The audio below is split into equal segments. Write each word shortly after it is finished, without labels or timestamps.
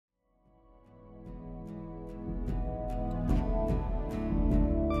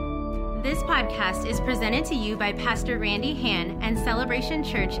This podcast is presented to you by Pastor Randy Hann and Celebration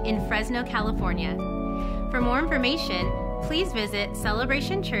Church in Fresno, California. For more information, please visit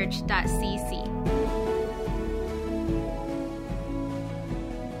celebrationchurch.cc.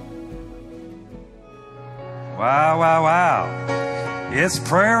 Wow. It's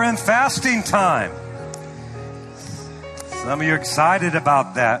prayer and fasting time. Some of you are excited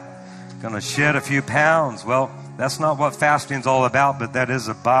about that. Going to shed a few pounds. Well, that's not what fasting's all about, but that is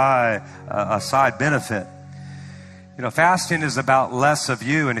a side benefit. You know, fasting is about less of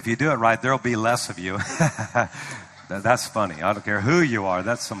you, and if you do it right, there'll be less of you. That's funny. I don't care who you are.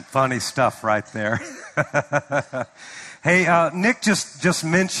 That's some funny stuff right there. Hey, Nick just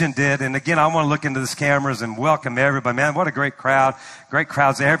mentioned it, and again, I want to look into these cameras and welcome everybody. Man, what a great crowd. Great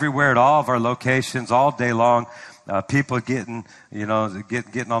crowds everywhere at all of our locations all day long. People getting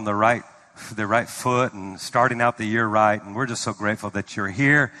on the right foot and starting out the year right, and we're just so grateful that you're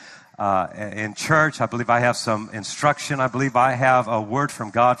here. In church, I believe I have some instruction. I believe I have a word from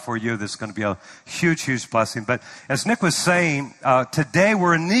God for you that's going to be a huge, huge blessing. But as Nick was saying, today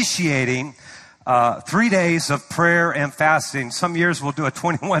we're initiating 3 days of prayer and fasting. Some years we'll do a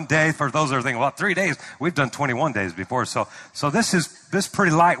 21 day. For those that are thinking, well, 3 days, we've done 21 days before. So this is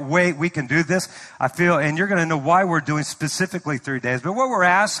pretty lightweight. We can do this, I feel, and you're going to know why we're doing specifically 3 days. But what we're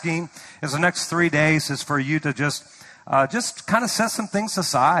asking is the next 3 days is for you to just kind of set some things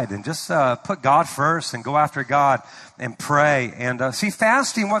aside and just put God first and go after God and pray. And see,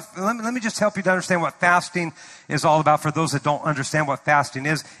 fasting, let me just help you to understand what fasting is all about for those that don't understand what fasting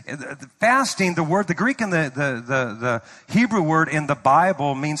is. Fasting, the Greek and the Hebrew word in the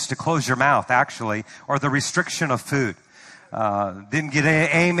Bible means to close your mouth, actually, or the restriction of food. Didn't get an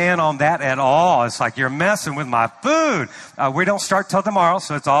amen on that at all. It's like, you're messing with my food. We don't start till tomorrow,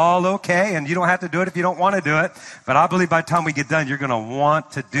 so it's all okay, and you don't have to do it if you don't want to do it. But I believe by the time we get done, you're going to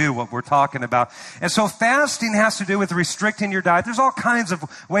want to do what we're talking about. And so fasting has to do with restricting your diet. There's all kinds of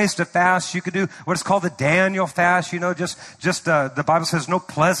ways to fast. You could do what is called the Daniel fast. You know, the Bible says no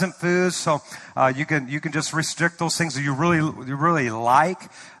pleasant foods, so you can just restrict those things that you really like.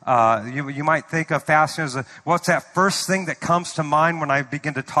 You might think of fasting as what's that first thing that comes to mind when I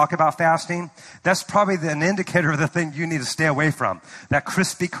begin to talk about fasting? That's probably an indicator of the thing you need to stay away from. That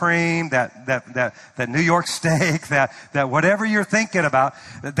Krispy Kreme, that New York steak, that whatever you're thinking about,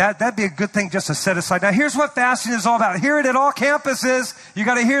 that'd be a good thing just to set aside. Now, here's what fasting is all about. Hear it at all campuses. You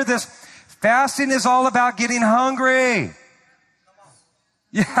got to hear this. Fasting is all about getting hungry.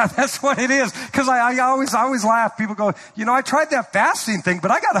 Yeah, that's what it is. Because I always laugh. People go, I tried that fasting thing, but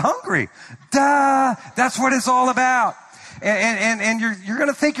I got hungry. Duh. That's what it's all about. And you're going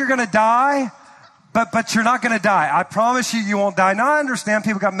to think you're going to die, but you're not going to die. I promise you won't die. Now, I understand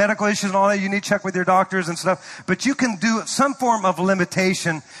people got medical issues and all that. You need to check with your doctors and stuff. But you can do some form of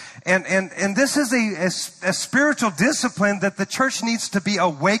limitation. And this is a spiritual discipline that the church needs to be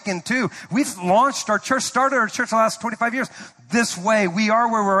awakened to. We've started our church the last 25 years this way. We are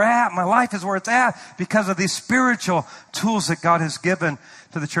where we're at. My life is where it's at because of these spiritual tools that God has given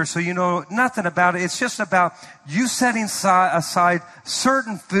to the church. So you know nothing about it. It's just about you setting aside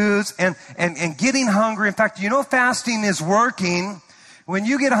certain foods and getting hungry. In fact, fasting is working when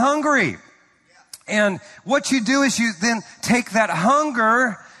you get hungry. And what you do is you then take that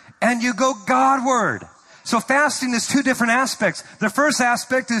hunger and you go Godward. So fasting is two different aspects. The first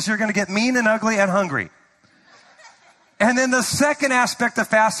aspect is you're going to get mean and ugly and hungry. And then the second aspect of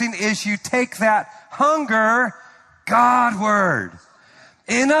fasting is you take that hunger Godward.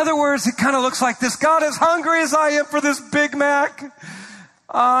 In other words, it kind of looks like this. God, as hungry as I am for this Big Mac,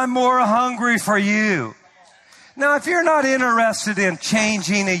 I'm more hungry for you. Now, if you're not interested in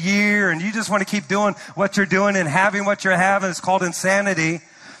changing a year and you just want to keep doing what you're doing and having what you're having, it's called insanity.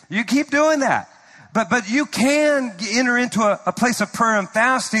 You keep doing that. But you can enter into a place of prayer and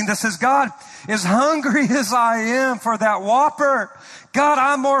fasting that says, God, as hungry as I am for that Whopper, God,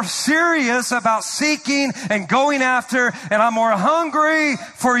 I'm more serious about seeking and going after, and I'm more hungry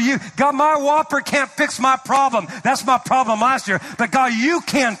for you. God, my Whopper can't fix my problem. That's my problem last year. But God, you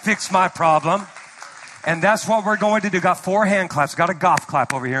can fix my problem. And that's what we're going to do. Got 4 hand claps. Got a golf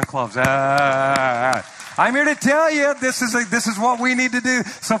clap over here in close. I'm here to tell you, this is what we need to do.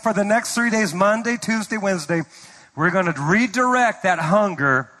 So for the next 3 days, Monday, Tuesday, Wednesday, we're going to redirect that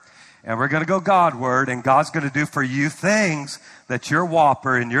hunger, and we're going to go Godward, and God's going to do for you things that your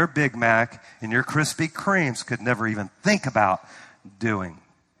Whopper and your Big Mac and your Krispy Kremes could never even think about doing.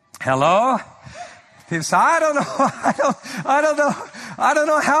 Hello? People say, I don't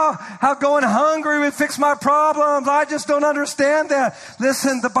know how going hungry would fix my problems. I just don't understand that.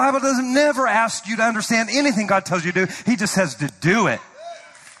 Listen, the Bible doesn't never ask you to understand anything God tells you to do. He just says to do it.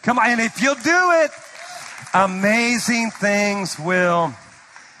 Come on, and if you'll do it, amazing things will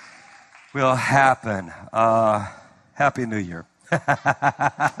happen. Happy New Year.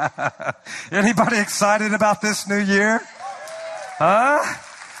 Anybody excited about this new year? Huh?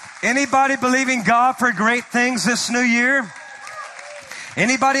 Anybody believing God for great things this new year?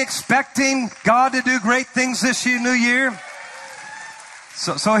 Anybody expecting God to do great things this new year?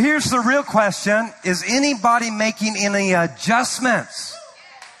 So here's the real question. Is anybody making any adjustments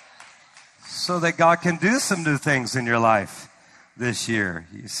so that God can do some new things in your life this year?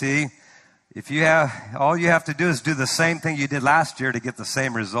 You see, all you have to do is do the same thing you did last year to get the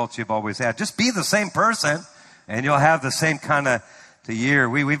same results you've always had. Just be the same person and you'll have the same kind of year.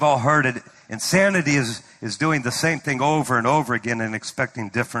 We've all heard it. Insanity is doing the same thing over and over again and expecting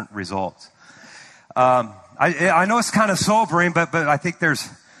different results. I know it's kind of sobering, but I think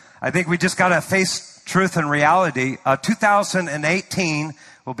we just got to face truth and reality. 2018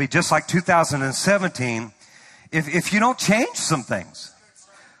 will be just like 2017 if you don't change some things.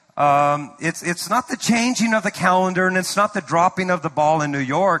 It's not the changing of the calendar and it's not the dropping of the ball in New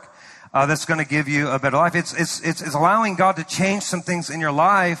York that's going to give you a better life. It's allowing God to change some things in your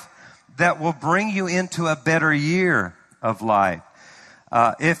life that will bring you into a better year of life.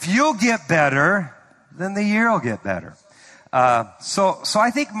 If you'll get better, then the year will get better. So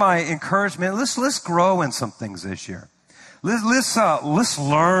I think my encouragement, let's grow in some things this year. Let's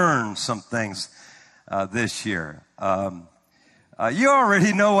learn some things this year. You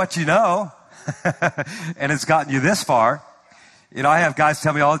already know what you know, and it's gotten you this far. You know, I have guys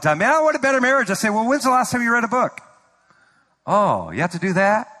tell me all the time, man, I want a better marriage. I say, well, when's the last time you read a book? Oh, you have to do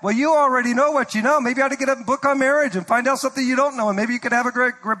that? Well, you already know what you know. Maybe you ought to get a book on marriage and find out something you don't know, and maybe you could have a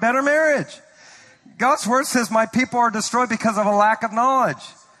better marriage. God's word says, my people are destroyed because of a lack of knowledge.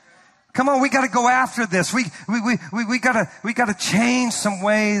 Come on, we got to go after this. We got to change some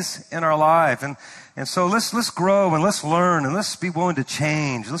ways in our life. And so let's grow and let's learn and let's be willing to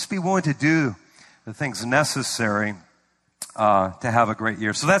change. Let's be willing to do the things necessary to have a great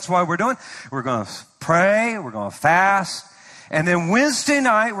year. So that's why we're doing. We're going to pray. We're going to fast. And then Wednesday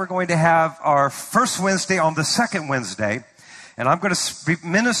night, we're going to have our first Wednesday on the second Wednesday. And I'm going to be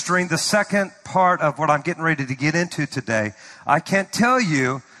ministering the second part of what I'm getting ready to get into today. I can't tell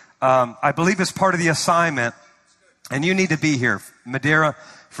you, I believe it's part of the assignment. And you need to be here. Madera,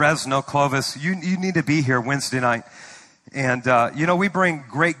 Fresno, Clovis, you need to be here Wednesday night. And, we bring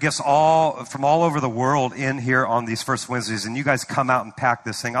great gifts from all over the world in here on these first Wednesdays. And you guys come out and pack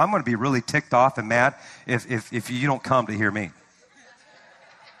this thing. I'm going to be really ticked off and mad if you don't come to hear me.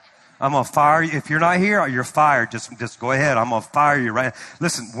 I'm going to fire you. If you're not here, you're fired. Just go ahead. I'm going to fire you right now.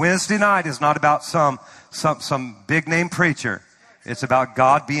 Listen, Wednesday night is not about some big name preacher. It's about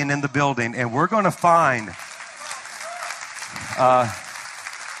God being in the building. And we're going to find,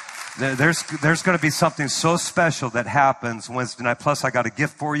 there's going to be something so special that happens Wednesday night. Plus, I got a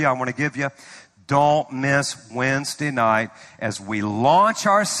gift for you I want to give you. Don't miss Wednesday night as we launch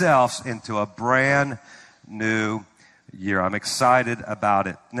ourselves into a brand new year. I'm excited about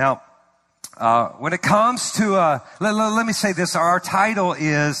it. Now, when it comes to, let me say this. Our title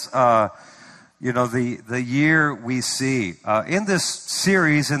is, the year we see. In this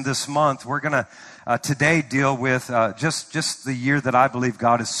series, in this month, we're going to today deal with just the year that I believe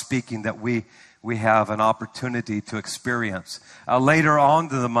God is speaking, that we have an opportunity to experience. Later on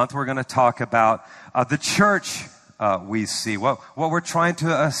in the month, we're going to talk about the church we see, what we're trying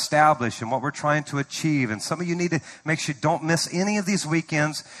to establish and what we're trying to achieve. And some of you need to make sure you don't miss any of these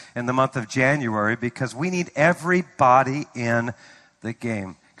weekends in the month of January, because we need everybody in the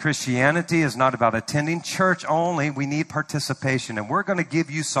game. Christianity is not about attending church only. We need participation. And we're going to give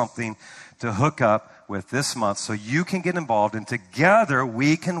you something to hook up with this month so you can get involved, and together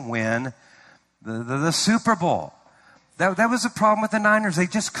we can win the Super Bowl. That was the problem with the Niners. They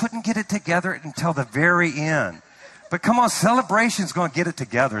just couldn't get it together until the very end. But come on, Celebration's going to get it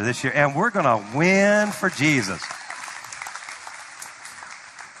together this year, and we're going to win for Jesus.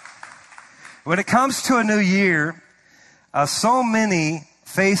 When it comes to a new year, so many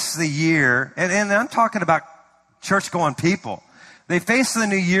face the year, and I'm talking about church-going people. They face the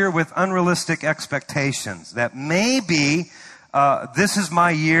new year with unrealistic expectations that maybe this is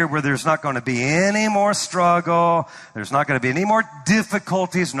my year where there's not going to be any more struggle. There's not going to be any more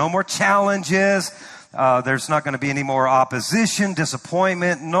difficulties, no more challenges. There's not going to be any more opposition,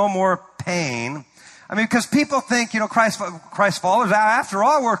 disappointment, no more pain. I mean, because people think, Christ followers, after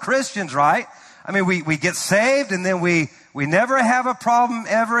all, we're Christians, right? I mean, we get saved and then we never have a problem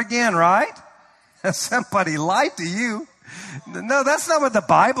ever again, right? Somebody lied to you. No, that's not what the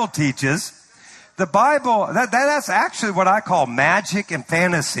Bible teaches. the Bible, that's actually what I call magic and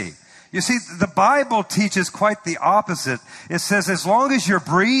fantasy. You see, the Bible teaches quite the opposite. It says as long as you're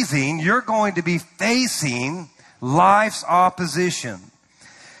breathing, you're going to be facing life's opposition.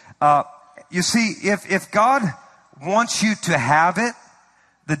 You see, if God wants you to have it,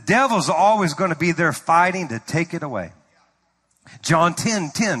 the devil's always going to be there fighting to take it away. John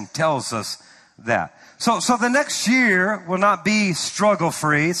 10:10 tells us that. So the next year will not be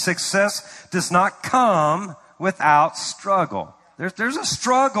struggle-free. Success does not come without struggle. There's a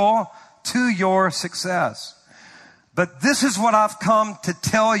struggle to your success. But this is what I've come to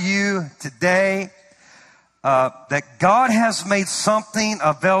tell you today, that God has made something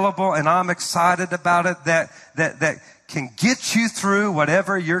available, and I'm excited about it, that can get you through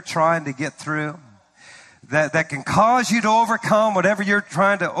whatever you're trying to get through. That can cause you to overcome whatever you're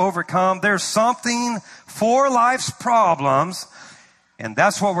trying to overcome. There's something for life's problems, and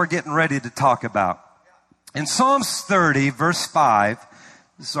that's what we're getting ready to talk about. In Psalms 30, verse 5,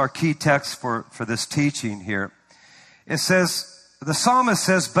 this is our key text for this teaching here. It says, the psalmist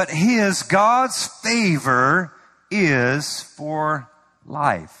says, but God's favor is for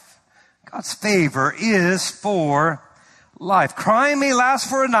life. God's favor is for life. Crying may last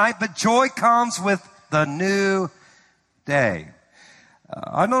for a night, but joy comes with the new day.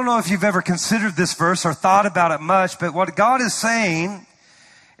 I don't know if you've ever considered this verse or thought about it much, but what God is saying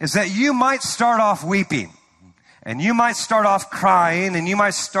is that you might start off weeping, and you might start off crying, and you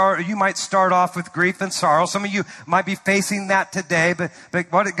might start off with grief and sorrow. Some of you might be facing that today, but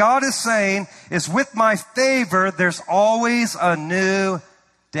what God is saying is, with my favor, there's always a new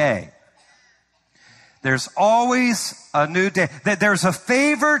day. There's always a new day. That there's a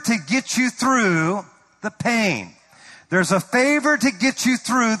favor to get you through the pain. There's a favor to get you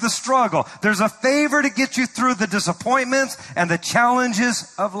through the struggle. There's a favor to get you through the disappointments and the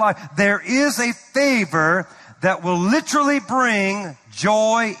challenges of life. There is a favor that will literally bring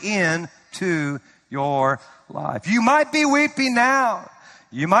joy into your life. You might be weeping now.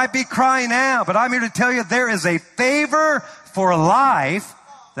 You might be crying now, but I'm here to tell you there is a favor for life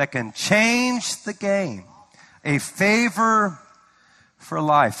that can change the game. A favor for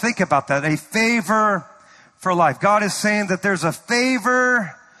life. Think about that. A favor for life. God is saying that there's a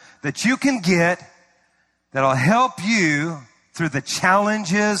favor that you can get that'll help you through the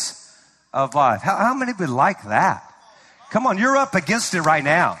challenges of life. How many would like that? Come on, you're up against it right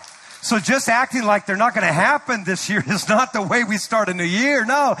now. So just acting like they're not going to happen this year is not the way we start a new year.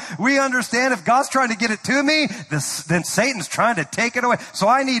 No, we understand if God's trying to get it to me, then Satan's trying to take it away. So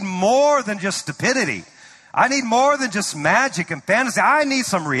I need more than just stupidity. I need more than just magic and fantasy. I need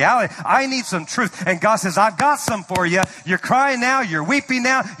some reality. I need some truth. And God says, I've got some for you. You're crying now. You're weeping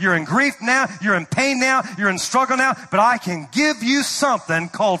now. You're in grief now. You're in pain now. You're in struggle now. But I can give you something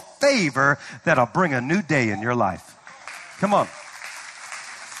called favor that'll bring a new day in your life. Come on.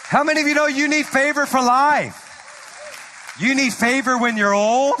 How many of you know you need favor for life? You need favor when you're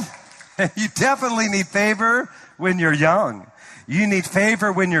old. You definitely need favor when you're young. You need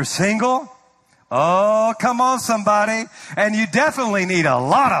favor when you're single. Oh, come on, somebody. And you definitely need a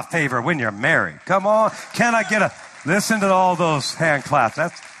lot of favor when you're married. Come on. Can I get listen to all those hand claps.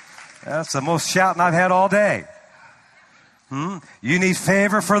 That's the most shouting I've had all day. You need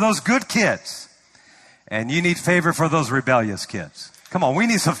favor for those good kids. And you need favor for those rebellious kids. Come on, we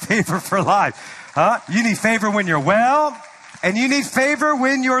need some favor for life. You need favor when you're well. And you need favor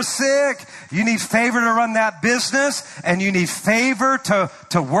when you're sick. You need favor to run that business. And you need favor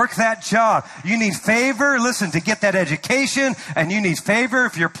to work that job. You need favor, listen, to get that education. And you need favor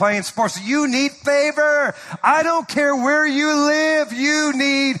if you're playing sports. You need favor. I don't care where you live. You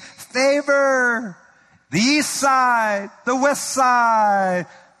need favor. The east side, the west side,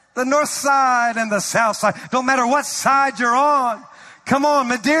 the north side, and the south side. Don't matter what side you're on. Come on,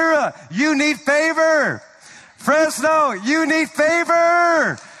 Madeira, you need favor. Fresno, you need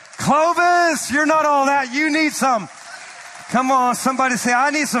favor. Clovis, you're not all that. You need some. Come on, somebody say, I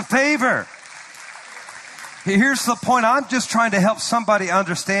need some favor. Here's the point. I'm just trying to help somebody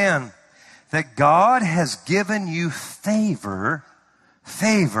understand that God has given you favor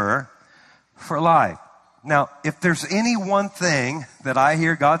for life. Now, if there's any one thing that I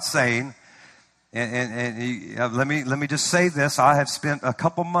hear God saying, and let me just say this. I have spent a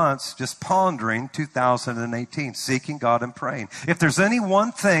couple months just pondering 2018, seeking God and praying. If there's any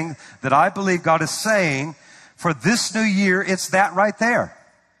one thing that I believe God is saying for this new year, it's that right there.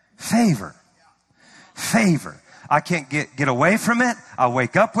 Favor. Favor. I can't get away from it. I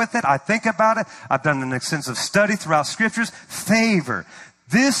wake up with it. I think about it. I've done an extensive study throughout scriptures. Favor.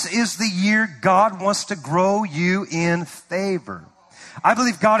 This is the year God wants to grow you in favor. I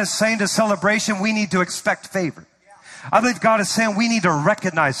believe God is saying to Celebration, we need to expect favor. I believe God is saying we need to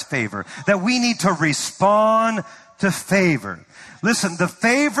recognize favor, that we need to respond to favor. Listen, the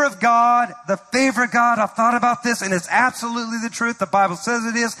favor of God, I've thought about this and it's absolutely the truth. The Bible says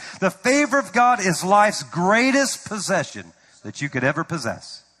it is. The favor of God is life's greatest possession that you could ever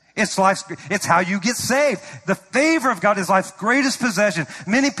possess. It's how you get saved. The favor of God is life's greatest possession.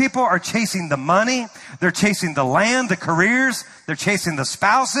 Many people are chasing the money. They're chasing the land, the careers. They're chasing the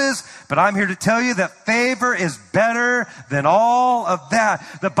spouses. But I'm here to tell you that favor is better than all of that.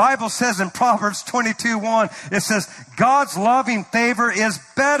 The Bible says in Proverbs 22:1, it says, God's loving favor is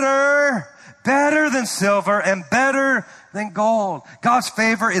better than silver and better than gold. God's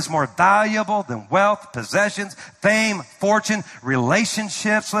favor is more valuable than wealth, possessions, fame, fortune,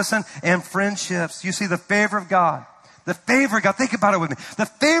 relationships, listen, and friendships. You see, the favor of God, think about it with me. The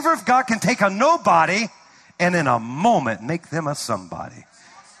favor of God can take a nobody and in a moment make them a somebody.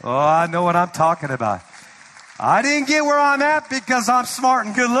 Oh, I know what I'm talking about. I didn't get where I'm at because I'm smart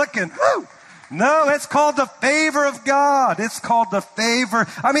and good looking. Woo! No, it's called the favor of God. It's called the favor.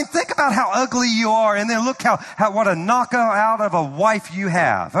 I mean, think about how ugly you are, and then look what a knockout of a wife you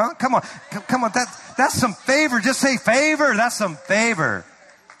have. Huh? Come on. That's some favor. Just say favor. That's some favor.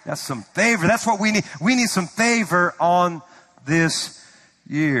 That's some favor. That's what we need. We need some favor on this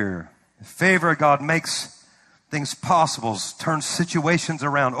year. The favor of God makes things possible, turns situations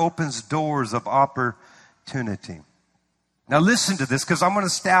around, opens doors of opportunity. Now listen to this, because I'm going to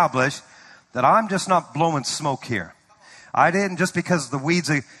establish that I'm just not blowing smoke here. I didn't, just because the weeds,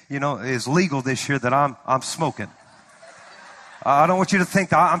 is legal this year, that I'm smoking. I don't want you to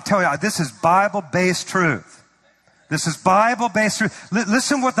think, I'm telling you, this is Bible-based truth. This is Bible-based truth.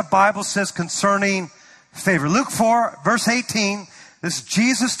 Listen what the Bible says concerning favor. Luke 4, verse 18. This is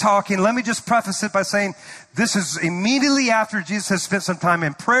Jesus talking. Let me just preface it by saying this is immediately after Jesus has spent some time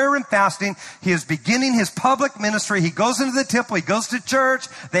in prayer and fasting. He is beginning his public ministry. He goes into the temple. He goes to church.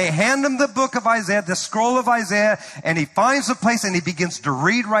 They hand him the book of Isaiah, the scroll of Isaiah, and he finds a place and he begins to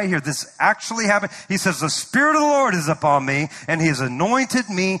read right here. This actually happened. He says, the Spirit of the Lord is upon me, and he has anointed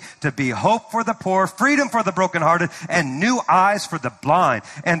me to be hope for the poor, freedom for the brokenhearted, and new eyes for the blind,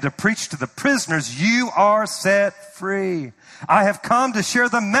 and to preach to the prisoners, you are set free. I have come to share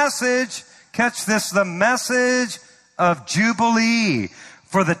the message, catch this, the message of Jubilee.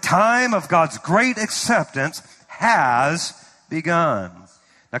 For the time of God's great acceptance has begun.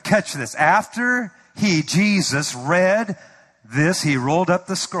 Now catch this. After Jesus, read this, he rolled up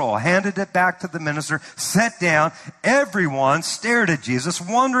the scroll, handed it back to the minister, sat down. Everyone stared at Jesus,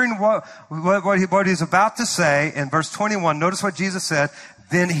 wondering what he's about to say. In verse 21, notice what Jesus said.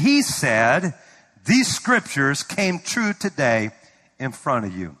 Then he said, these scriptures came true today in front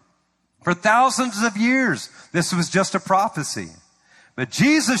of you. For thousands of years, this was just a prophecy. But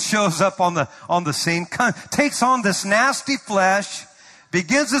Jesus shows up on the scene, takes on this nasty flesh,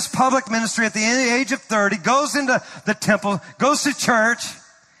 begins his public ministry at the age of 30, goes into the temple, goes to church,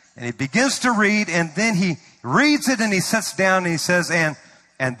 and he begins to read, and then he reads it and he sits down and he says,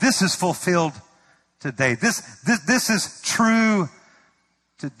 and this is fulfilled today. This is true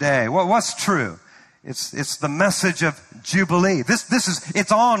today. What's true? It's the message of Jubilee.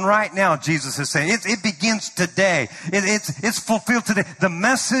 It's on right now, Jesus is saying. It begins today. It's fulfilled today. The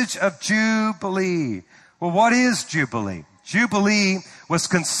message of Jubilee. Well, what is Jubilee? Jubilee was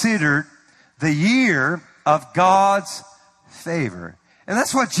considered the year of God's favor. And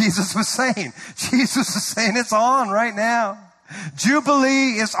that's what Jesus was saying. Jesus is saying it's on right now.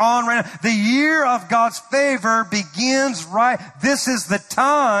 Jubilee is on right now. The year of God's favor begins right. This is the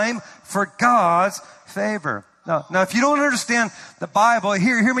time for God's favor. Now, if you don't understand the Bible,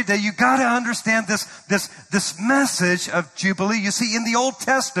 hear me today. You got to understand this message of Jubilee. You see, in the Old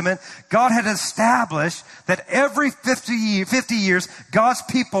Testament, God had established that every 50 years, God's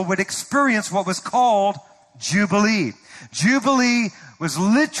people would experience what was called Jubilee. Jubilee was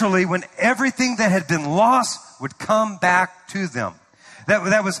literally when everything that had been lost would come back to them.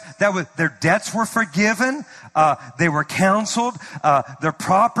 That was their debts were forgiven. They were counseled. Their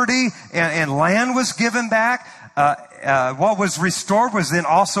property and land was given back. What was restored was then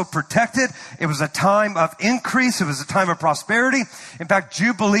also protected. It was a time of increase. It was a time of prosperity. In fact,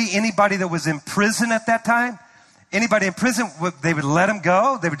 Jubilee, anybody that was in prison at that time, anybody in prison, they would let them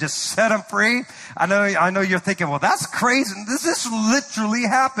go. They would just set them free. I know you're thinking, well, that's crazy. This literally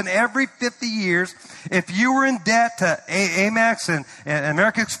happened every 50 years. If you were in debt to Amex and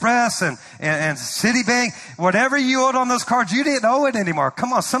American Express and Citibank, whatever you owed on those cards, you didn't owe it anymore.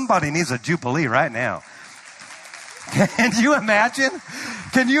 Come on, somebody needs a Jubilee right now. Can you imagine?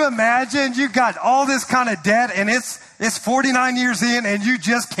 You got all this kind of debt and it's It's 49 years in and you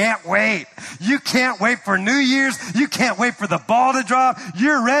just can't wait. You can't wait for New Year's. You can't wait for the ball to drop.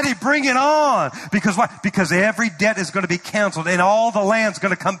 You're ready. Bring it on. Because why? Because every debt is going to be canceled and all the land's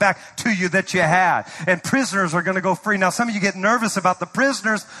going to come back to you that you had. And prisoners are going to go free. Now, some of you get nervous about the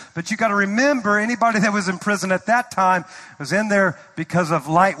prisoners, but you got to remember anybody that was in prison at that time was in there because of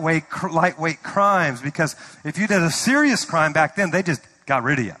lightweight crimes. Because if you did a serious crime back then, they just got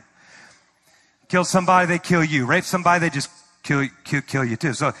rid of you. Kill somebody, they kill you. Rape somebody, they just kill you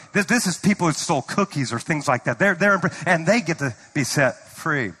too. So this is people who stole cookies or things like that. They're and they get to be set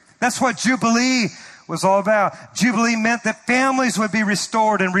free. That's what Jubilee was all about. Jubilee meant that families would be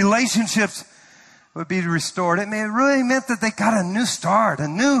restored and relationships would be restored. It really meant that they got a new start, a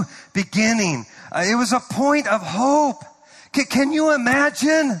new beginning. It was a point of hope. Can you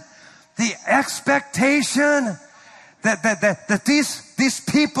imagine the expectation that these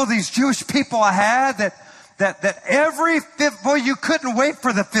people, these Jewish people had, that every boy, you couldn't wait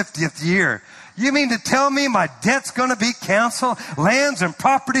for the 50th year. You mean to tell me my debt's going to be canceled? Lands and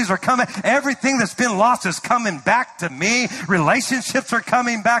properties are coming. Everything that's been lost is coming back to me. Relationships are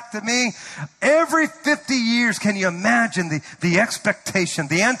coming back to me. Every 50 years, can you imagine the expectation,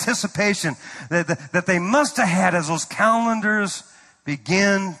 the anticipation that they must have had as those calendars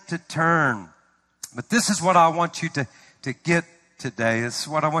begin to turn? But this is what I want you to get today. This is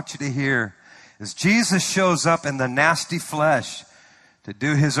what I want you to hear. Is Jesus shows up in the nasty flesh to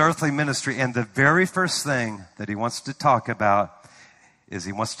do his earthly ministry. And the very first thing that he wants to talk about is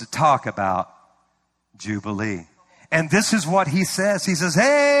he wants to talk about Jubilee. And this is what he says. He says,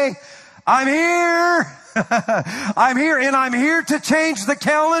 hey, I'm here. I'm here, and I'm here to change the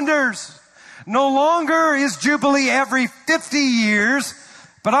calendars. No longer is Jubilee every 50 years.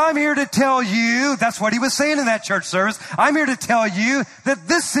 But I'm here to tell you, that's what he was saying in that church service. I'm here to tell you that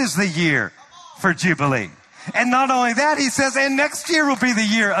this is the year for Jubilee. And not only that, he says, and next year will be the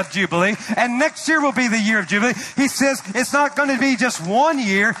year of Jubilee. And next year will be the year of Jubilee. He says, it's not going to be just one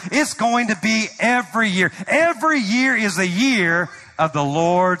year. It's going to be every year. Every year is a year of the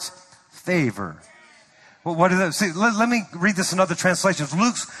Lord's favor. Well, what is that? See, let me read this in other translations.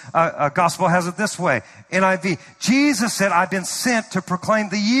 Luke's gospel has it this way. NIV. Jesus said, I've been sent to proclaim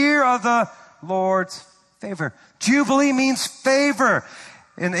the year of the Lord's favor. Jubilee means favor.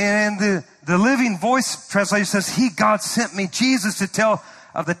 And the Living Voice translation says, God sent me, Jesus, to tell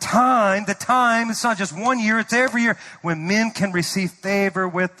of the time, it's not just one year, it's every year when men can receive favor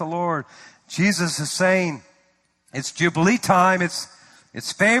with the Lord. Jesus is saying, it's Jubilee time, it's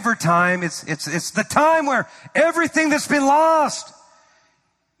favor time. It's the time where everything that's been lost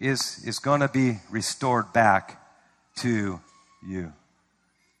is going to be restored back to you.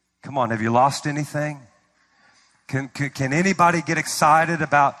 Come on, have you lost anything? Can anybody get excited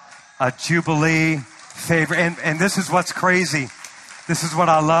about a Jubilee favor? And this is what's crazy. This is what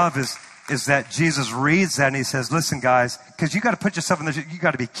I love is that Jesus reads that and he says, listen, guys, because you got to put yourself in there. You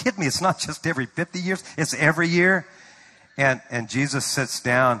got to be kidding me. It's not just every 50 years. It's every year. And Jesus sits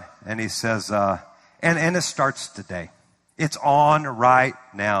down and he says, and it starts today. It's on right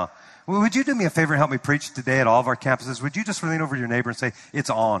now. Well, would you do me a favor and help me preach today at all of our campuses? Would you just lean over to your neighbor and say, it's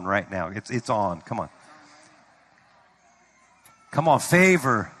on right now. It's on. Come on. Come on.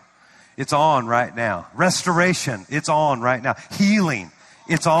 Favor. It's on right now. Restoration. It's on right now. Healing.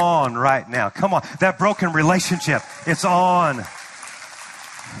 It's on right now. Come on. That broken relationship. It's on.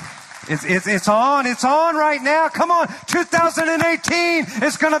 It's on. It's on right now. Come on. 2018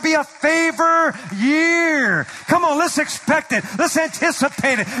 is going to be a favor year. Come on. Let's expect it. Let's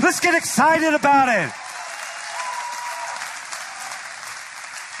anticipate it. Let's get excited about it.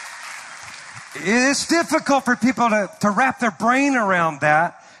 It's difficult for people to wrap their brain around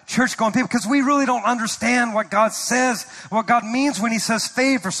that. Church-going people, because we really don't understand what God says, what God means when he says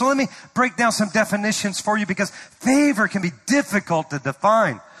favor. So let me break down some definitions for you, because favor can be difficult to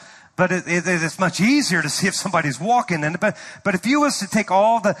define. But it's much easier to see if somebody's walking in it. But if you was to take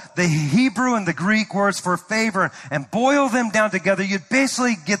all the Hebrew and the Greek words for favor and boil them down together, you'd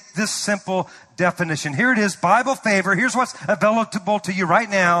basically get this simple definition. Here it is, Bible favor. Here's what's available to you right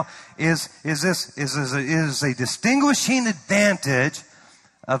now is a distinguishing advantage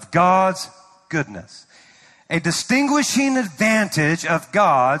of God's goodness. A distinguishing advantage of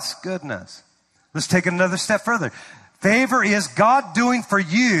God's goodness. Let's take it another step further. Favor is God doing for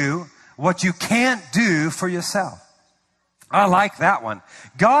you what you can't do for yourself. I like that one.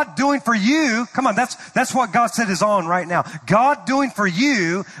 God doing for you, come on, that's what God said is on right now. God doing for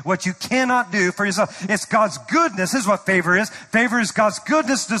you what you cannot do for yourself. It's God's goodness. This is what favor is. Favor is God's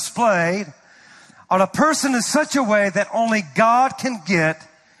goodness displayed on a person in such a way that only God can get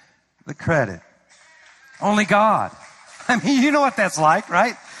the credit. Only God. I mean, you know what that's like,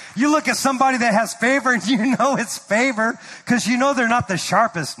 right? You look at somebody that has favor and you know it's favor because you know they're not the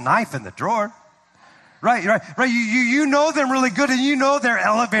sharpest knife in the drawer. Right. You know them really good and you know their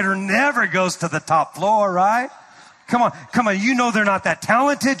elevator never goes to the top floor, right? Come on. You know they're not that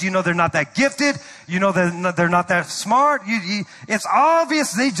talented. You know they're not that gifted. You know they're not that smart. It's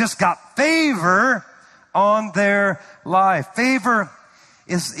obvious they just got favor on their life. Favor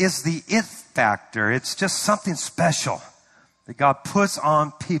is the it factor. It's just something special that God puts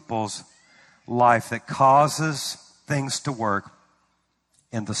on people's life that causes things to work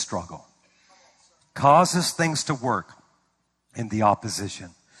in the struggle. Causes things to work in the opposition.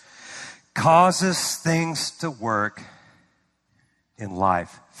 Causes things to work in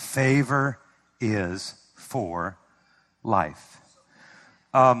life. Favor is for life.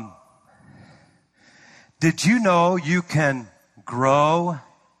 Did you know you can grow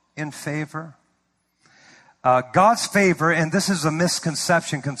in favor? God's favor, and this is a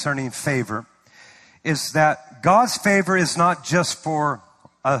misconception concerning favor, is that God's favor is not just for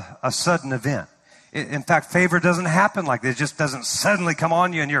a sudden event. In fact, favor doesn't happen like this. It just doesn't suddenly come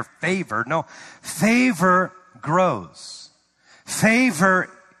on you and you're favored. No, favor grows. Favor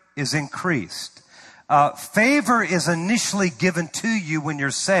is increased. Favor is initially given to you when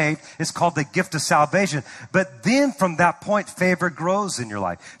you're saved. It's called the gift of salvation. But then from that point, favor grows in your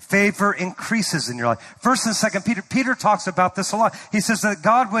life. Favor increases in your life. 1st and 2nd Peter talks about this a lot. He says that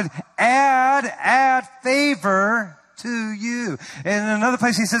God would add favor to you. And in another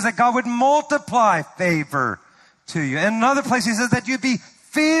place, he says that God would multiply favor to you. In another place, he says that you'd be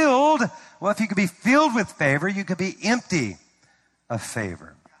filled. Well, if you could be filled with favor, you could be empty of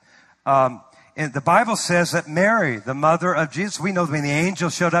favor. And the Bible says that Mary, the mother of Jesus, we know when the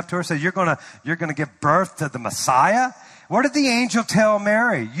angel showed up to her, said, you're going to give birth to the Messiah. What did the angel tell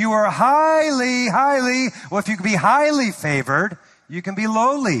Mary? You are highly, well, if you can be highly favored, you can be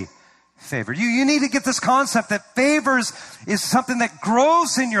lowly favored. You need to get this concept that favors is something that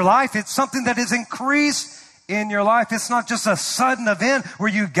grows in your life. It's something that is increased in your life. It's not just a sudden event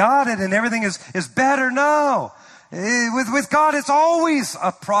where you got it and everything is better. No. With God, it's always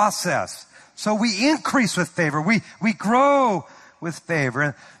a process. So we increase with favor. We grow with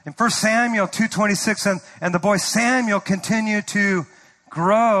favor. In 1 Samuel 2:26, and the boy Samuel continued to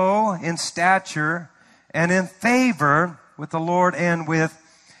grow in stature and in favor with the Lord and with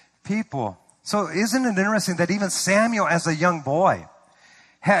people. So isn't it interesting that even Samuel as a young boy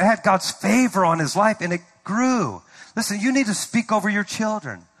had God's favor on his life and it grew. Listen, you need to speak over your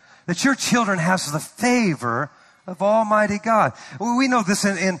children, that your children has the favor of Almighty God. We know this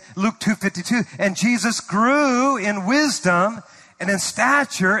in Luke 2:52. And Jesus grew in wisdom and in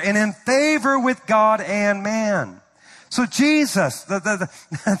stature and in favor with God and man. So Jesus, the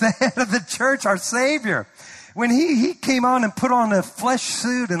head of the church, our Savior, when he came on and put on a flesh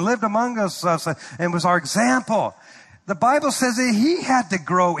suit and lived among us and was our example, the Bible says that he had to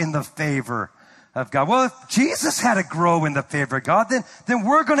grow in the favor of God. Well, if Jesus had to grow in the favor of God, then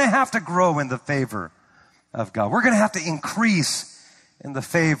we're going to have to grow in the favor of God. We're going to have to increase in the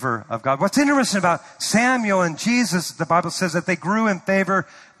favor of God. What's interesting about Samuel and Jesus, the Bible says that they grew in favor,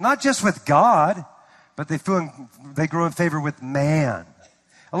 not just with God, but they grew in favor with man.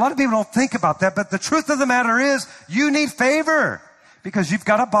 A lot of people don't think about that, but the truth of the matter is you need favor because you've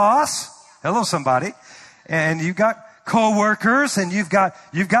got a boss. Hello, somebody. And you've got co-workers and you've got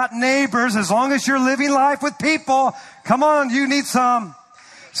neighbors. As long as you're living life with people, come on, you need some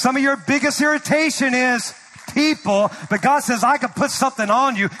of your biggest irritation is people, but God says, I can put something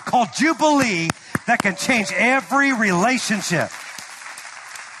on you called Jubilee that can change every relationship.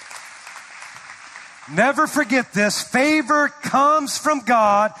 Never forget this. Favor comes from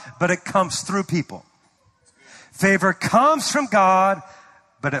God, but it comes through people. Favor comes from God,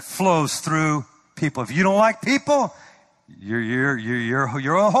 but it flows through people. If you don't like people, you're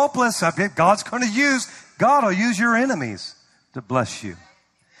hopeless. God will use your enemies to bless you.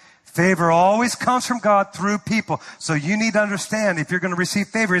 Favor always comes from God through people. So you need to understand, if you're going to receive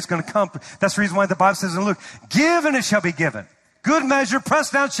favor, it's going to come. That's the reason why the Bible says in Luke, give and it shall be given. Good measure,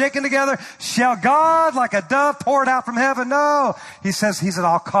 pressed down, shaken together. Shall God, like a dove, pour it out from heaven? No. He said,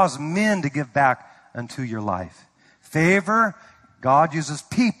 I'll cause men to give back unto your life. Favor, God uses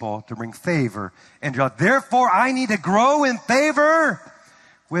people to bring favor into your life. Therefore, I need to grow in favor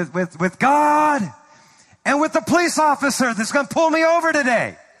with God and with the police officer that's going to pull me over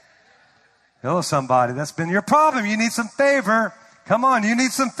today. Hello, somebody. That's been your problem. You need some favor. Come on, you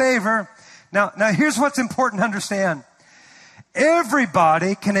need some favor. Now here's what's important to understand.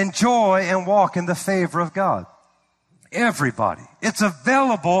 Everybody can enjoy and walk in the favor of God. Everybody. It's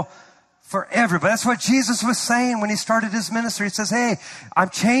available for everybody. That's what Jesus was saying when he started his ministry. He says, hey, I'm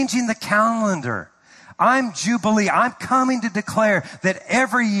changing the calendar. I'm Jubilee. I'm coming to declare that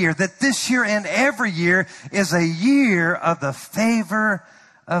every year, that this year and every year is a year of the favor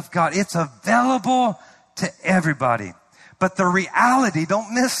of God. It's available to everybody. But the reality,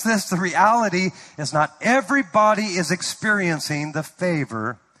 don't miss this, the reality is not everybody is experiencing the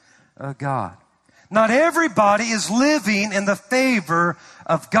favor of God. Not everybody is living in the favor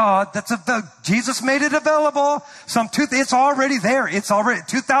of God. Jesus made it available. It's already there. It's already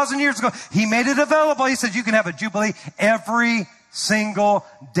 2,000 years ago. He made it available. He said you can have a Jubilee every single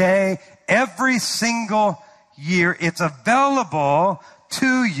day, every single year. It's available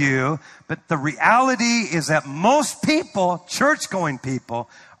to you. But the reality is that most people, church-going people,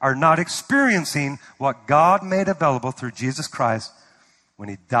 are not experiencing what God made available through Jesus Christ when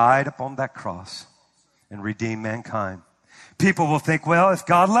he died upon that cross and redeemed mankind. People will think, well, if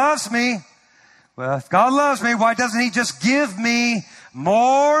God loves me, why doesn't he just give me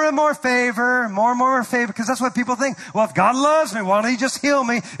more and more favor, more and more favor? Because that's what people think. Well, if God loves me, why don't he just heal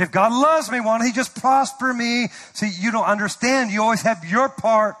me? If God loves me, why don't he just prosper me? See, you don't understand. You always have your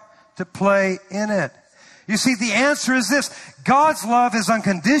part to play in it. You see, the answer is this. God's love is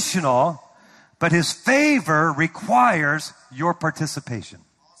unconditional, but his favor requires your participation.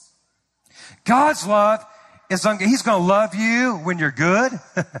 God's love is he's going to love you when you're good,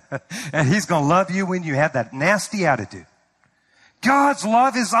 and he's going to love you when you have that nasty attitude. God's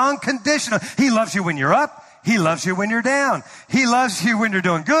love is unconditional. He loves you when you're up. He loves you when you're down. He loves you when you're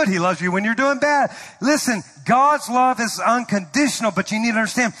doing good. He loves you when you're doing bad. Listen, God's love is unconditional, but you need to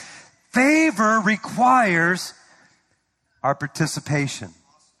understand, favor requires our participation.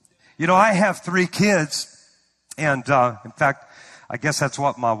 You know, I have 3 kids, and in fact, I guess that's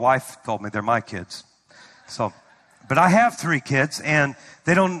what my wife told me. They're my kids. So, but I have 3 kids, and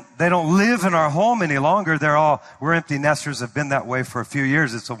they don't live in our home any longer. We're empty nesters, have been that way for a few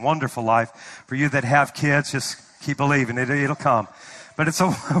years. It's a wonderful life. For you that have kids, just keep believing it'll come. But it's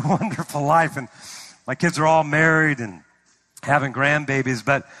a wonderful life, and my kids are all married and having grandbabies.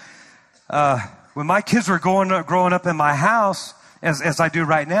 But when my kids were growing up in my house, as I do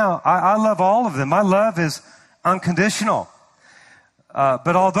right now, I love all of them. My love is unconditional.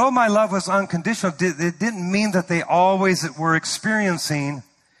 But although my love was unconditional, it didn't mean that they always were experiencing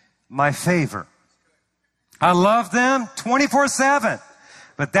my favor. I love them 24/7,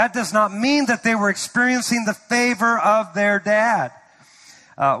 but that does not mean that they were experiencing the favor of their dad.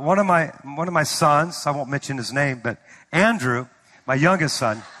 One of my sons, I won't mention his name, but Andrew, my youngest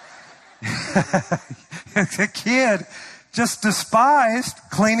son, the kid just despised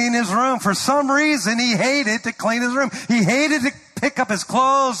cleaning his room. For some reason, he hated to clean his room. He hated to pick up his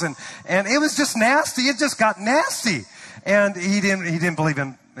clothes, and it was just nasty. It just got nasty. And he didn't believe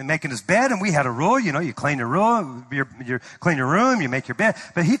in making his bed, and we had a rule, you clean your room, you clean your room, you make your bed.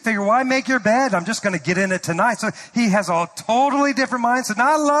 But he figured, why make your bed? I'm just going to get in it tonight. So he has a totally different mindset. And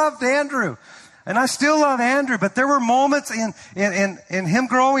I loved Andrew. And I still love Andrew, but there were moments in him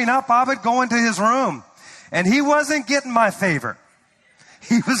growing up, I would go into his room, and he wasn't getting my favor.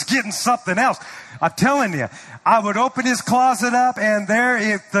 He was getting something else. I'm telling you, I would open his closet up, and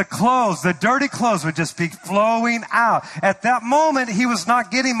the dirty clothes would just be flowing out. At that moment, he was not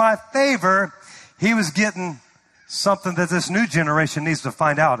getting my favor. He was getting something that this new generation needs to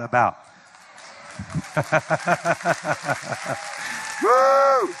find out about.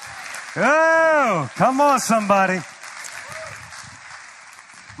 Woo! Oh, come on, somebody.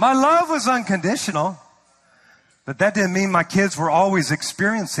 My love was unconditional, but that didn't mean my kids were always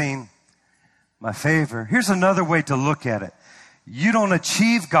experiencing my favor. Here's another way to look at it. You don't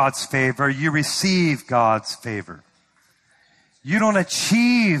achieve God's favor, you receive God's favor. You don't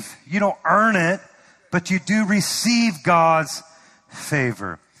earn it, but you do receive God's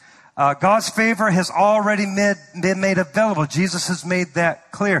favor. God's favor has already been made available. Jesus has made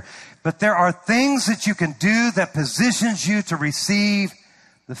that clear. But there are things that you can do that positions you to receive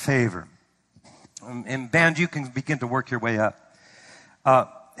the favor. And band, you can begin to work your way up.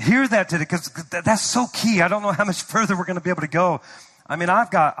 Hear that today, because that's so key. I don't know how much further we're going to be able to go. I mean,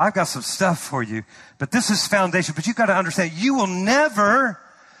 I've got some stuff for you, but this is foundation. But you've got to understand, you will never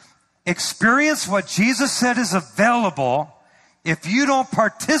experience what Jesus said is available if you don't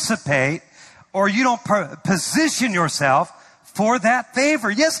participate or you don't position yourself for that favor.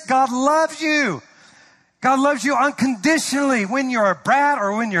 Yes, God loves you. God loves you unconditionally when you're a brat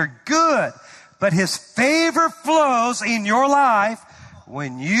or when you're good. But his favor flows in your life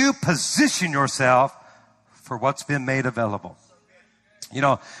when you position yourself for what's been made available. You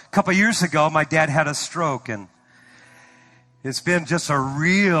know, a couple of years ago, my dad had a stroke, and It's been just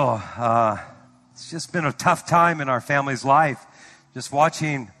it's just been a tough time in our family's life. Just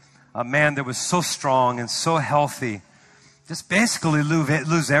watching a man that was so strong and so healthy just basically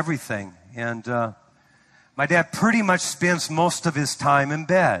lose everything. And my dad pretty much spends most of his time in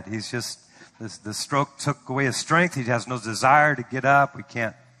bed. He's just, the stroke took away his strength. He has no desire to get up. We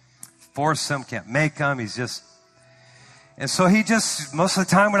can't force him, can't make him. And so he just, most of the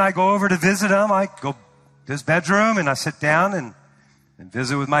time when I go over to visit him, I go to his bedroom and I sit down and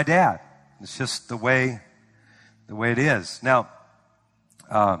visit with my dad. It's just the way it is. Now,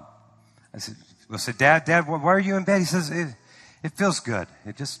 I said, Dad, why are you in bed? He says, it feels good.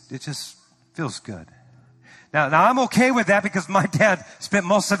 It just feels good. Now I'm okay with that because my dad spent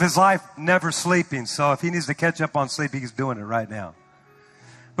most of his life never sleeping. So if he needs to catch up on sleep, he's doing it right now.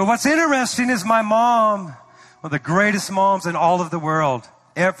 But what's interesting is my mom, one of the greatest moms in all of the world,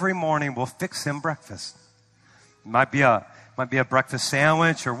 every morning will fix him breakfast. It might be a breakfast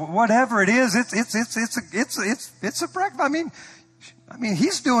sandwich or whatever it is. It's a breakfast. I mean,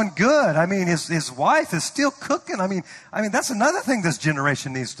 he's doing good. I mean, his wife is still cooking. I mean, that's another thing this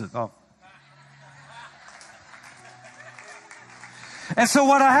generation needs to. Oh. And so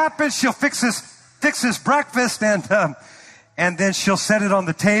what happens? She'll fix his breakfast, and then she'll set it on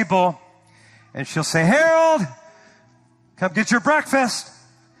the table, and she'll say, "Harold, come get your breakfast."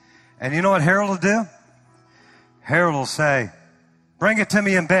 And you know what Harold will do? Harold will say, "Bring it to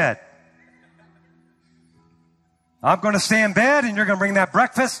me in bed. I'm going to stay in bed, and you're going to bring that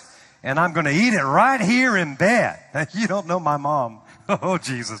breakfast, and I'm going to eat it right here in bed." You don't know my mom. Oh,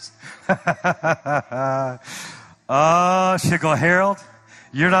 Jesus. Oh, she'll go, "Harold,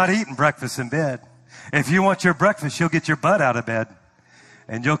 you're not eating breakfast in bed. If you want your breakfast, you'll get your butt out of bed,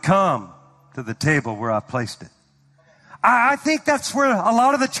 and you'll come to the table where I placed it." I think that's where a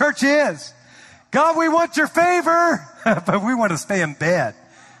lot of the church is. God, we want your favor, but we want to stay in bed.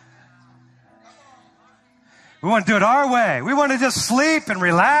 We want to do it our way. We want to just sleep and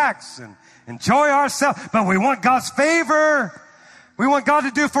relax and enjoy ourselves, but we want God's favor. We want God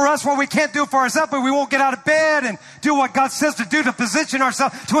to do for us what we can't do for ourselves, but we won't get out of bed and do what God says to do to position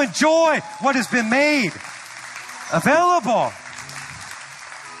ourselves to enjoy what has been made available.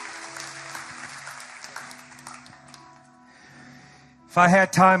 If I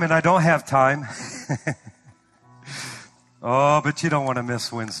had time, and I don't have time. Oh, but you don't want to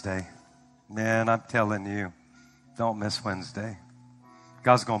miss Wednesday. Man, I'm telling you, don't miss Wednesday.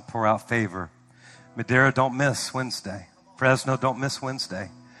 God's going to pour out favor. Madera, don't miss Wednesday. Fresno, don't miss Wednesday.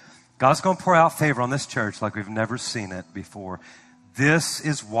 God's going to pour out favor on this church like we've never seen it before. This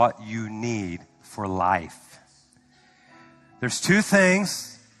is what you need for life. There's two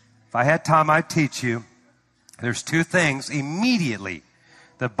things. If I had time, I'd teach you. There's two things immediately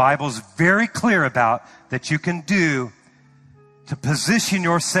the Bible's very clear about that you can do to position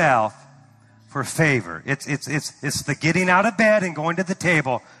yourself for favor. It's the getting out of bed and going to the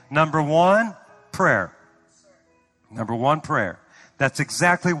table. Number one, prayer. Number one, prayer. That's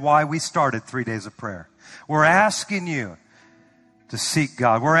exactly why we started 3 days of prayer. We're asking you to seek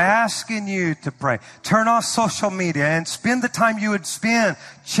God. We're asking you to pray. Turn off social media and spend the time you would spend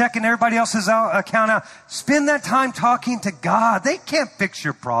checking everybody else's account out. Spend that time talking to God. They can't fix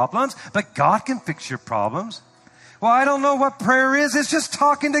your problems, but God can fix your problems. Well, I don't know what prayer is. It's just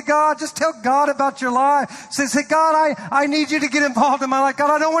talking to God. Just tell God about your life. Say, God, I need you to get involved in my life.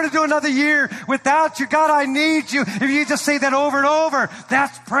 God, I don't want to do another year without you. God, I need you. If you just say that over and over,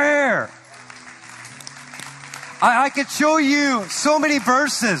 that's prayer. I could show you so many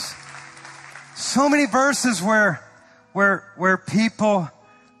verses where people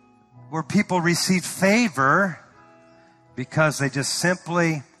receive favor because they just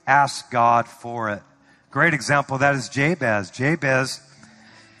simply ask God for it. Great example of that is Jabez. Jabez,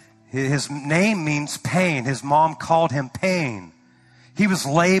 his name means pain. His mom called him Pain. He was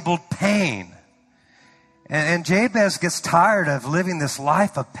labeled Pain. And Jabez gets tired of living this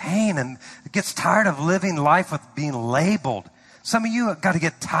life of pain and gets tired of living life with being labeled. Some of you have got to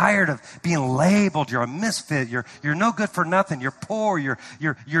get tired of being labeled. You're a misfit. You're no good for nothing. You're poor. You're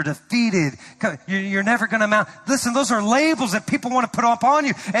defeated. You're never going to amount. Listen, those are labels that people want to put up on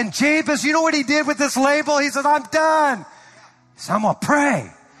you. And Jabez, you know what he did with this label? He said, "I'm done." He said, "I'm going to pray."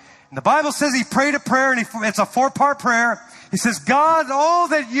 And the Bible says he prayed a prayer, and it's a 4-part prayer. He says, "God, oh,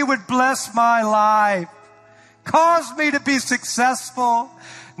 that you would bless my life. Cause me to be successful."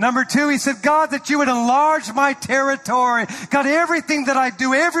 Number 2, he said, "God, that you would enlarge my territory. God, everything that I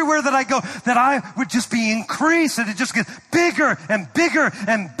do, everywhere that I go, that I would just be increased, and it just gets bigger and bigger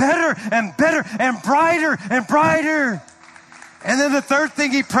and better and better and brighter and brighter." And then the third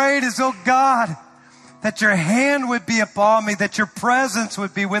thing he prayed is, "Oh God, that your hand would be upon me, that your presence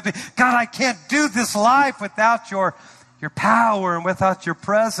would be with me. God, I can't do this life without your power and without your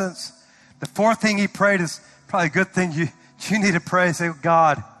presence. The fourth thing he prayed is probably a good thing you need to pray. Say,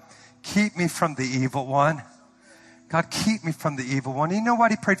 God, keep me from the evil one. God, keep me from the evil one. You know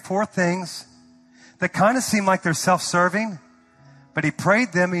what? He prayed 4 things that kind of seem like they're self-serving, but he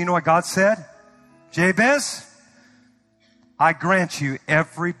prayed them, and you know what God said? Jabez, I grant you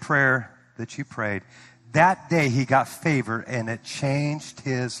every prayer that you prayed. That day he got favor, and it changed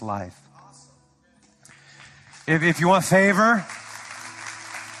his life. If you want favor,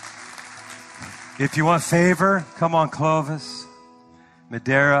 come on, Clovis,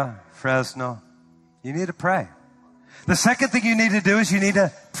 Madera, Fresno. You need to pray. The second thing you need to do is you need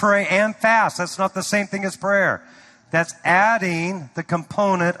to pray and fast. That's not the same thing as prayer. That's adding the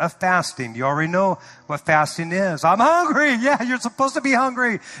component of fasting. You already know what fasting is. I'm hungry. Yeah, you're supposed to be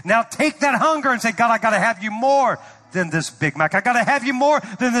hungry. Now take that hunger and say, God, I got to have you more than this Big Mac. I got to have you more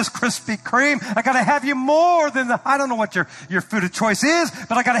than this Krispy Kreme. I got to have you more than I don't know what your food of choice is,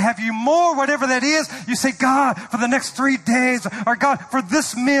 but I got to have you more, whatever that is. You say, God, for the next 3 days, or God, for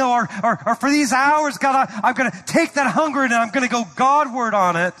this meal, or for these hours, God, I'm going to take that hunger and I'm going to go Godward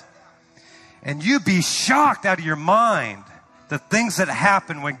on it. And you be shocked out of your mind the things that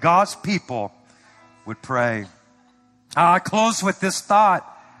happen when God's people would pray. I close with this thought.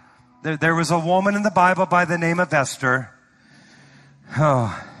 There was a woman in the Bible by the name of Esther.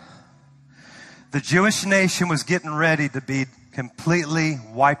 Oh, the Jewish nation was getting ready to be completely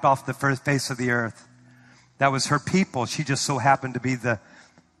wiped off the face of the earth. That was her people. She just so happened to be the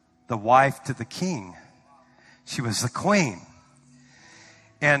wife to the king. She was the queen.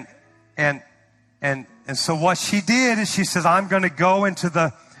 And so what she did is she says, I'm going to go into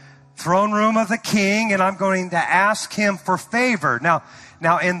the throne room of the king and I'm going to ask him for favor.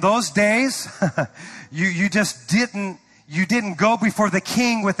 Now in those days, you didn't go before the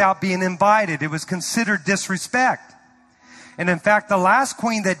king without being invited. It was considered disrespect. And in fact, the last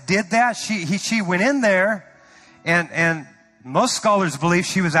queen that did that, she went in there and most scholars believe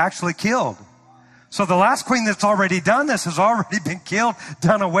she was actually killed. So the last queen that's already done this has already been killed,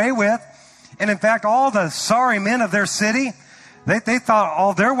 done away with. And in fact, all the sorry men of their city, they thought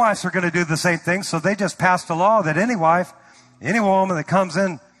all their wives were going to do the same thing. So they just passed a law that any woman that comes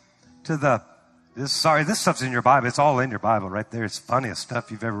in to this stuff's in your Bible. It's all in your Bible right there. It's the funniest stuff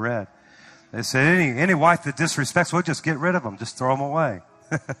you've ever read. They said any wife that disrespects, we'll just get rid of them. Just throw them away.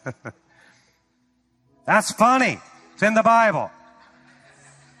 That's funny. It's in the Bible.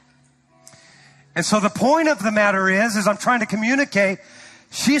 And so the point of the matter is I'm trying to communicate.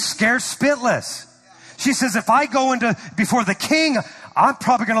 She's scared spitless. She says, if I go before the king, I'm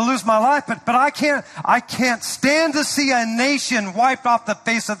probably going to lose my life, but I can't stand to see a nation wiped off the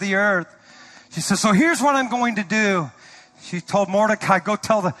face of the earth. She says, so here's what I'm going to do. She told Mordecai, go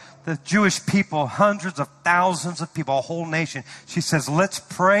tell the Jewish people, hundreds of thousands of people, a whole nation. She says, let's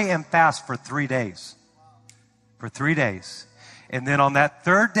pray and fast for 3 days. For 3 days. And then on that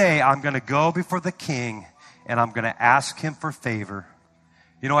 3rd day, I'm going to go before the king and I'm going to ask him for favor.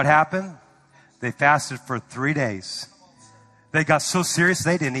 You know what happened? They fasted for 3 days. They got so serious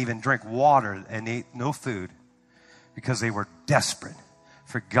they didn't even drink water and ate no food because they were desperate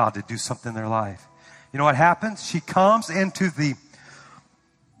for God to do something in their life. You know what happens? She comes into the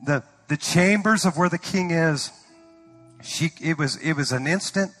chambers of where the king is. It was an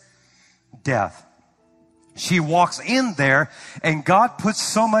instant death. She walks in there and God puts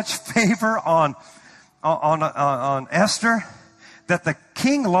so much favor on Esther that the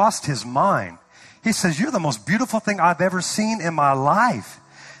king lost his mind. He says, you're the most beautiful thing I've ever seen in my life.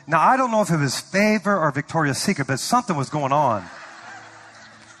 Now, I don't know if it was favor or Victoria's Secret, but something was going on.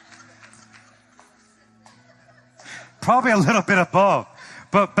 Probably a little bit of both.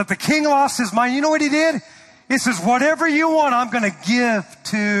 But the king lost his mind. You know what he did? He says, whatever you want, I'm going to give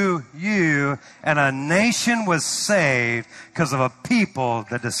to you. And a nation was saved because of a people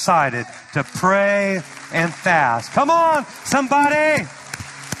that decided to pray and fast. Come on, somebody.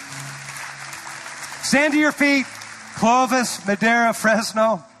 Stand to your feet. Clovis, Madera,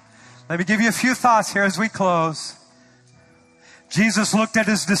 Fresno. Let me give you a few thoughts here as we close. Jesus looked at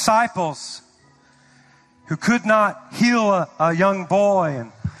his disciples who could not heal a young boy.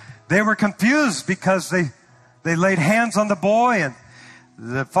 And they were confused because they laid hands on the boy and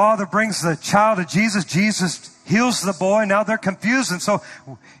the father brings the child to Jesus. Jesus heals the boy. Now they're confused. And so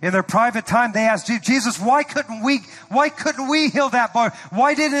in their private time, they asked Jesus, why couldn't we heal that boy?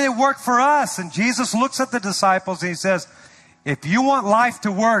 Why didn't it work for us? And Jesus looks at the disciples and he says, if you want life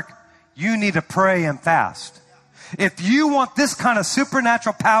to work, you need to pray and fast. If you want this kind of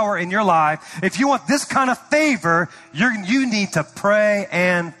supernatural power in your life, if you want this kind of favor, you need to pray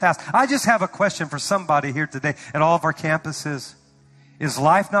and fast. I just have a question for somebody here today at all of our campuses. Is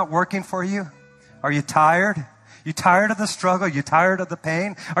life not working for you? Are you tired? You tired of the struggle? You tired of the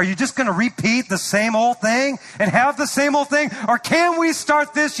pain? Are you just going to repeat the same old thing and have the same old thing? Or can we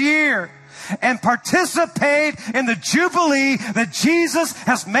start this year and participate in the jubilee that Jesus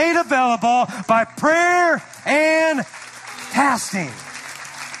has made available by prayer and fasting?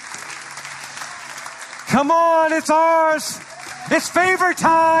 Come on, it's ours. It's favor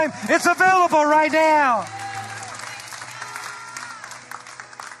time. It's available right now.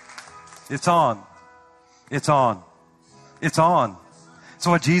 It's on. It's on. It's on. That's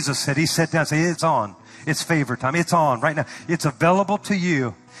what Jesus said. He sat down and said, it's on. It's favor time. It's on right now. It's available to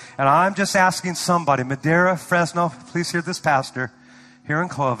you. And I'm just asking somebody, Madera, Fresno, please hear this pastor, here in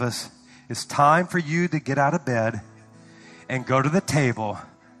Clovis, it's time for you to get out of bed and go to the table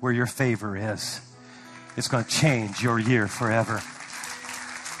where your favor is. It's going to change your year forever.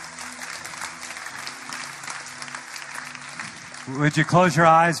 Would you close your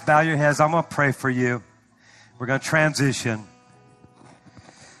eyes, bow your heads? I'm going to pray for you. We're going to transition.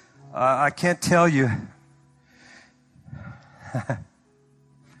 I can't tell you.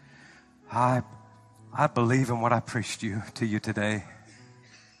 I believe in what I preached to you today.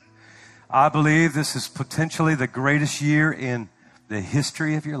 I believe this is potentially the greatest year in the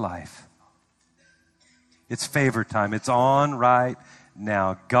history of your life. It's favor time. It's on right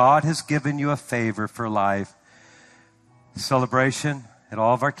now. God has given you a favor for life. Celebration at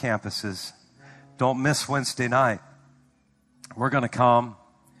all of our campuses. Don't miss Wednesday night. We're going to come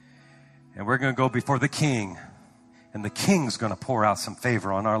and we're going to go before the King. And the King's going to pour out some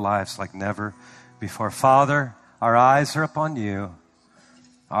favor on our lives like never before. Father, our eyes are upon you.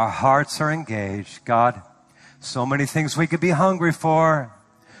 Our hearts are engaged. God, so many things we could be hungry for.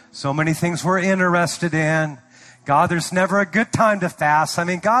 So many things we're interested in. God, there's never a good time to fast. I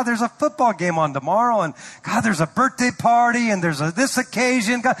mean, God, there's a football game on tomorrow, and God, there's a birthday party, and there's this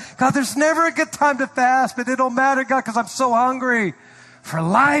occasion. God, there's never a good time to fast, but it don't matter, God, because I'm so hungry for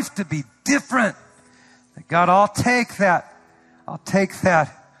life to be different. God, I'll take that. I'll take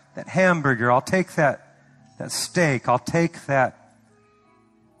that hamburger. I'll take that steak. I'll take that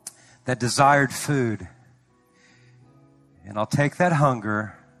desired food. And I'll take that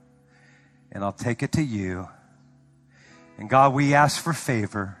hunger, and I'll take it to you. And God, we ask for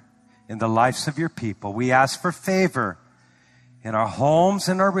favor in the lives of your people. We ask for favor in our homes,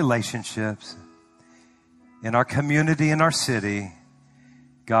 in our relationships, in our community, in our city.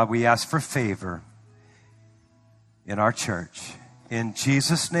 God, we ask for favor in our church. In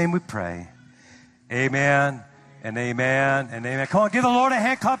Jesus' name we pray. Amen and amen and amen. Come on, give the Lord a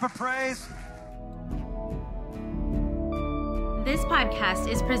hand clap of praise. This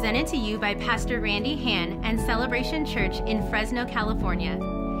podcast is presented to you by Pastor Randy Hand and Celebration Church in Fresno, California.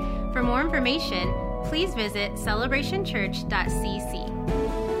 For more information, please visit celebrationchurch.cc.